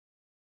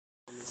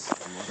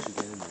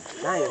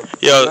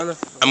Yo,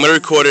 I'm gonna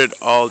record it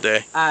all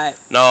day. Alright.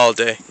 Not all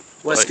day.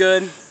 What's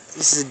good?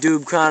 This is the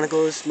Doob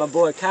Chronicles. My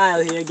boy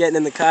Kyle here getting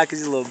in the car because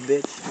he's a little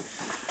bitch.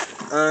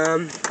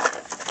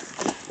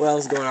 What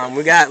else is going on?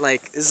 We got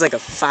this is like a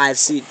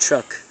 5-seat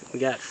truck. We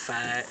got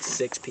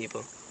 6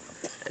 people.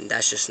 And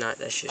that's just hard.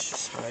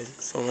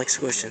 So I'm like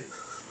squishing.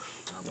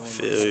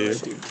 Feel you.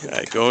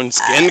 Alright, go and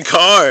get in the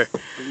car.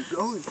 Where you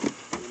going?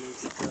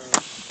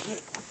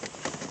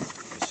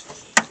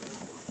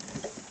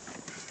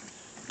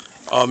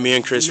 Oh, me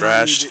and Chris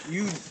rashed.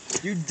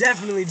 You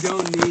definitely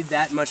don't need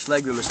that much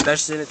legroom,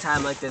 especially in a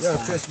time like this. Yo,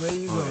 Chris, where are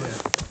you going?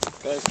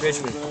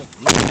 Richmond.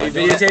 Are you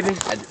videotaping?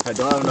 I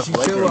don't have enough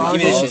legroom.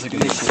 Give me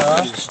this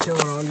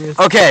shit.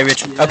 Okay,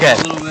 Richmond. Okay.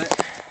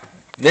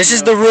 This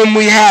is the room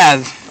we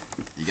have.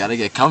 You gotta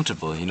get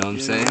comfortable, you know what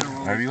I'm saying?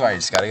 Wherever you are, you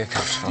just gotta get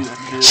comfortable.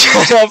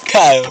 Shut up,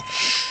 Kyle.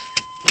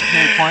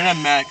 Hey, point at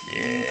Mac.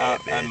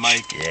 At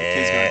Mike. The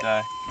kid's gonna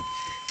die.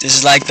 This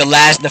is like the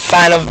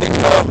final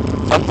video.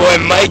 My boy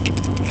Mike.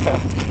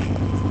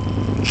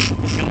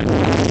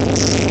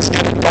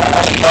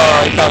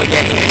 Oh, he probably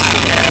can't.